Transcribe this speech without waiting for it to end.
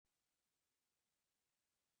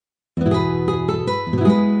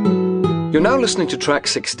You're now listening to track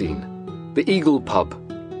 16, The Eagle Pub.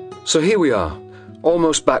 So here we are,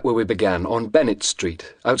 almost back where we began, on Bennett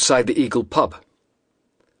Street, outside the Eagle Pub.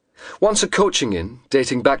 Once a coaching inn,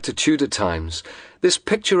 dating back to Tudor times, this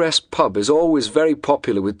picturesque pub is always very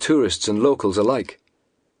popular with tourists and locals alike.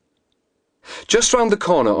 Just round the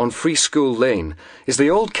corner on Free School Lane is the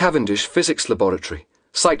old Cavendish Physics Laboratory,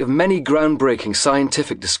 site of many groundbreaking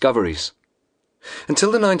scientific discoveries.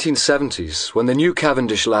 Until the 1970s, when the new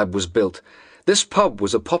Cavendish lab was built, this pub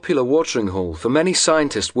was a popular watering hole for many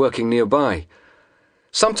scientists working nearby,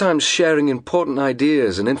 sometimes sharing important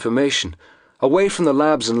ideas and information away from the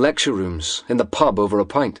labs and lecture rooms in the pub over a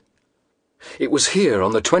pint. It was here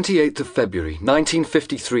on the 28th of February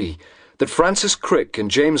 1953 that Francis Crick and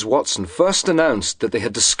James Watson first announced that they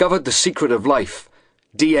had discovered the secret of life,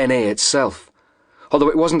 DNA itself, although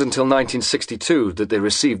it wasn't until 1962 that they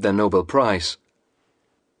received their Nobel Prize.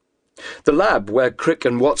 The lab where Crick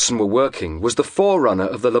and Watson were working was the forerunner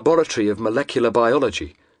of the Laboratory of Molecular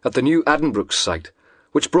Biology at the new Addenbrooke's site,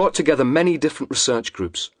 which brought together many different research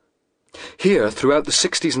groups. Here, throughout the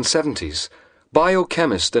 60s and 70s,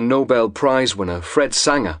 biochemist and Nobel Prize winner Fred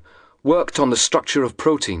Sanger worked on the structure of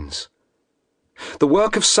proteins. The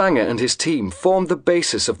work of Sanger and his team formed the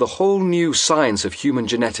basis of the whole new science of human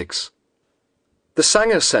genetics. The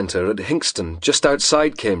Sanger Centre at Hinxton, just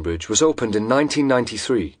outside Cambridge, was opened in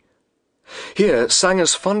 1993. Here,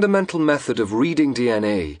 Sanger's fundamental method of reading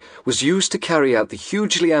DNA was used to carry out the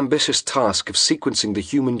hugely ambitious task of sequencing the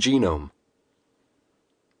human genome.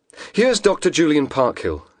 Here's Dr. Julian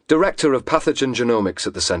Parkhill, Director of Pathogen Genomics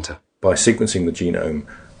at the Centre. By sequencing the genome,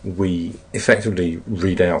 we effectively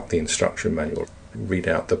read out the instruction manual, read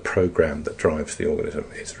out the program that drives the organism.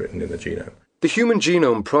 It's written in the genome. The Human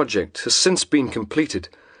Genome Project has since been completed,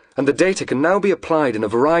 and the data can now be applied in a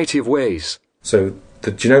variety of ways. So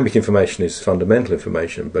the genomic information is fundamental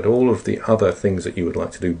information, but all of the other things that you would like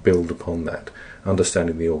to do build upon that.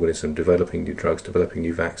 Understanding the organism, developing new drugs, developing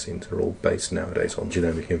new vaccines are all based nowadays on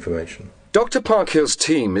genomic information. Dr. Parkhill's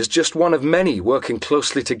team is just one of many working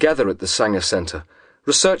closely together at the Sanger Centre,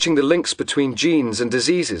 researching the links between genes and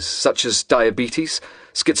diseases such as diabetes,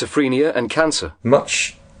 schizophrenia and cancer.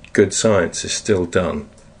 Much good science is still done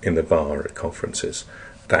in the bar at conferences.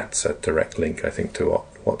 That's a direct link, I think, to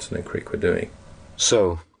what Watson and Crick were doing.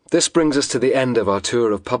 So, this brings us to the end of our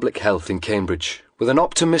tour of public health in Cambridge, with an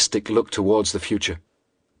optimistic look towards the future.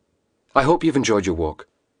 I hope you've enjoyed your walk.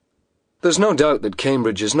 There's no doubt that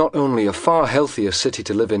Cambridge is not only a far healthier city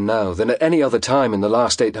to live in now than at any other time in the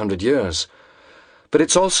last 800 years, but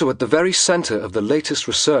it's also at the very centre of the latest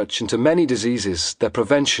research into many diseases, their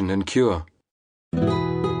prevention and cure.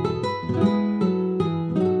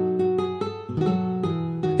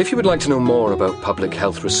 If you would like to know more about public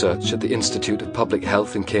health research at the Institute of Public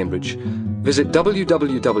Health in Cambridge, visit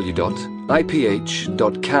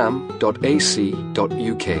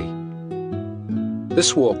www.iph.cam.ac.uk.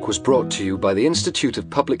 This walk was brought to you by the Institute of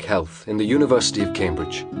Public Health in the University of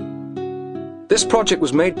Cambridge. This project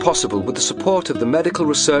was made possible with the support of the Medical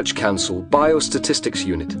Research Council Biostatistics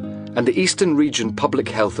Unit and the Eastern Region Public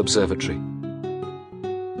Health Observatory.